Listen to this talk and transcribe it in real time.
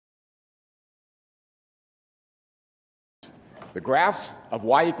The graphs of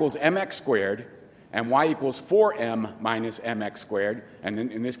y equals mx squared and y equals 4m minus mx squared, and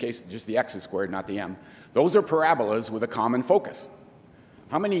in this case, just the x is squared, not the m, those are parabolas with a common focus.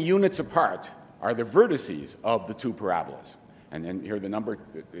 How many units apart are the vertices of the two parabolas? And then here are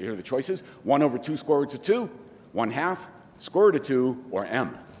the choices. 1 over 2 square roots of 2, 1/2, square root of 2, or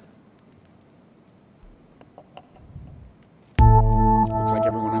m. Looks like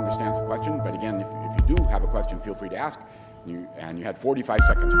everyone understands the question, but again, if you do have a question, feel free to ask. And you had 45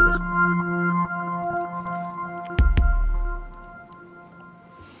 seconds for this.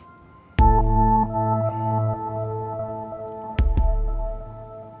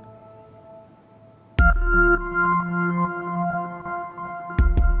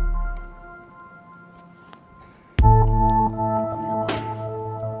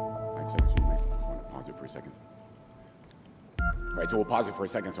 So we'll pause it for a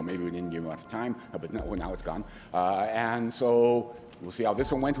second, so maybe we didn't give enough time, but now it's gone. And so we'll see how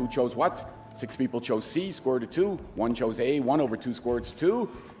this one went. Who chose what? 6 people chose C, square root of 2. 1 chose A, 1 over 2 square root of 2.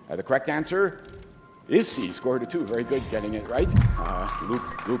 The correct answer is C, square root of 2. Very good, getting it right.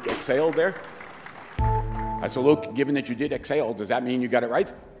 Luke exhaled there. So Luke, given that you did exhale, does that mean you got it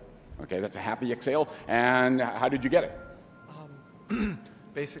right? Okay, that's a happy exhale. And how did you get it?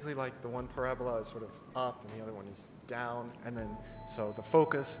 Basically, like the one parabola is sort of up and the other one is down, and then so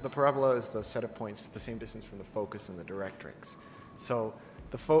the parabola is the set of points the same distance from the focus and the directrix. So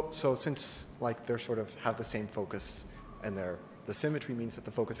since like they're sort of have the same focus and the symmetry means that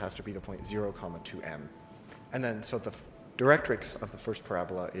the focus has to be the point 0, 2m, and then so the directrix of the first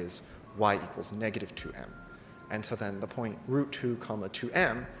parabola is y equals -2m, and so then the point √2,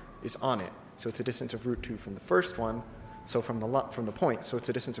 2m is on it. So it's a distance of √2 from the first one. So from the point, so it's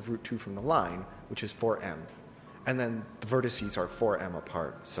a distance of √2 from the line, which is 4m. And then the vertices are 4m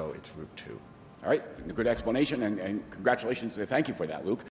apart, so it's √2. All right, good explanation, and congratulations. Thank you for that, Luke.